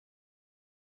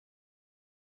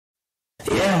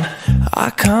Yeah,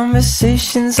 our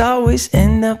conversations always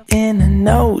end up in a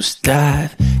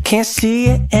nosedive. Can't see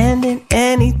it ending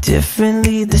any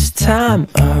differently this time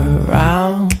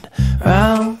around,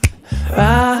 round,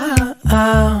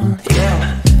 round.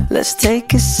 Yeah, let's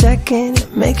take a second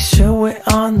and make sure we're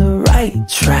on the right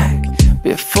track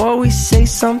before we say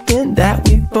something that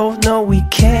we both know we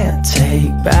can't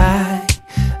take back.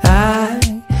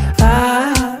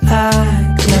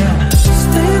 Yeah.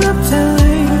 Staying up till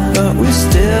late, but we're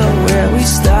still where we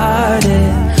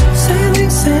started. Same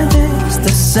things, the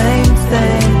same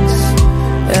things.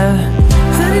 Yeah,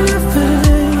 had enough for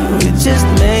today, we're just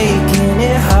making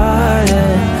it harder.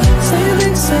 Same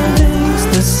things,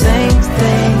 the same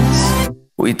things.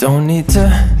 We don't need to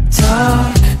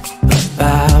talk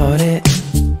about it.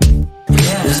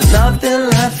 There's nothing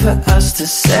left for us to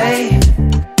say.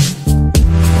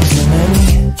 Too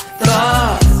many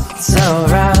thoughts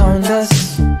around us.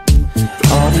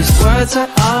 All these words are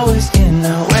always in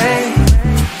the way.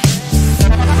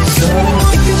 So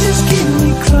if you just keep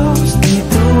me close, lead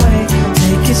the way,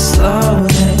 take it slow,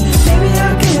 then maybe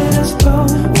I'll get us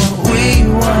both what we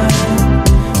want.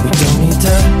 We don't need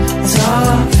to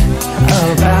talk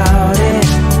about it.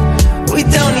 We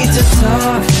don't need to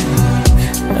talk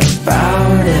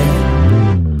about it.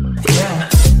 Yeah,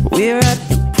 we're at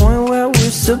the point where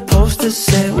we're supposed to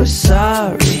say we're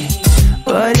sorry,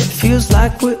 but it feels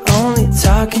like we're only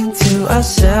talking to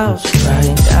ourselves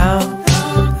right now.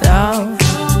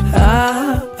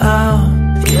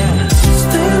 Yeah,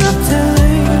 staying up till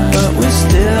late, but we're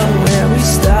still where we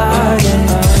started.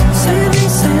 Same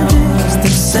things, the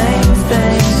same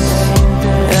things.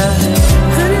 Yeah,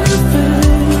 had enough for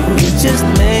today, we're just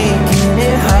making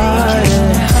it harder.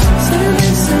 Same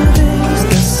things,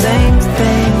 the same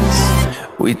things.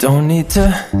 We don't need to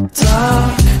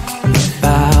talk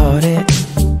about it.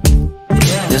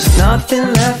 There's nothing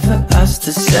left for us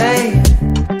to say.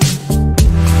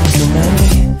 Too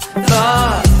many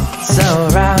thoughts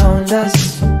around us.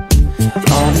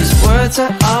 All these words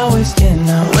are always in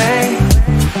the way.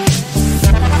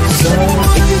 So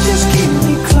if you just keep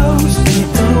me close, lead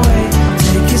the way,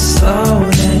 take it slow,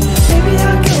 then maybe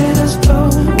I'll get us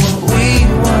both what we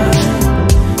want.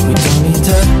 We don't need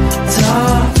to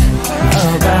talk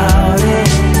about it.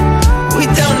 We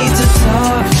don't need to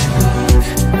talk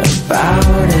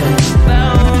about it.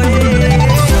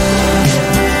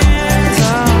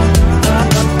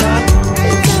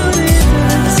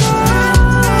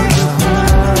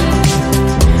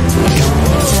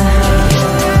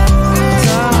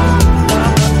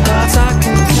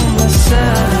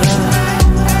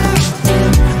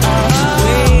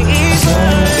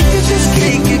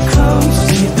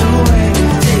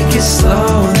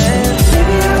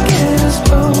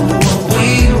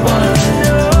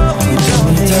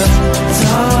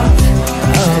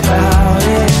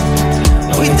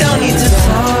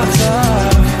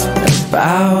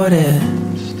 About it.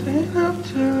 Staying up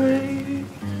too late,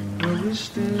 but we're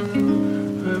still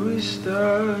where we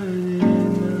started.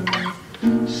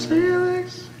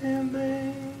 Same things.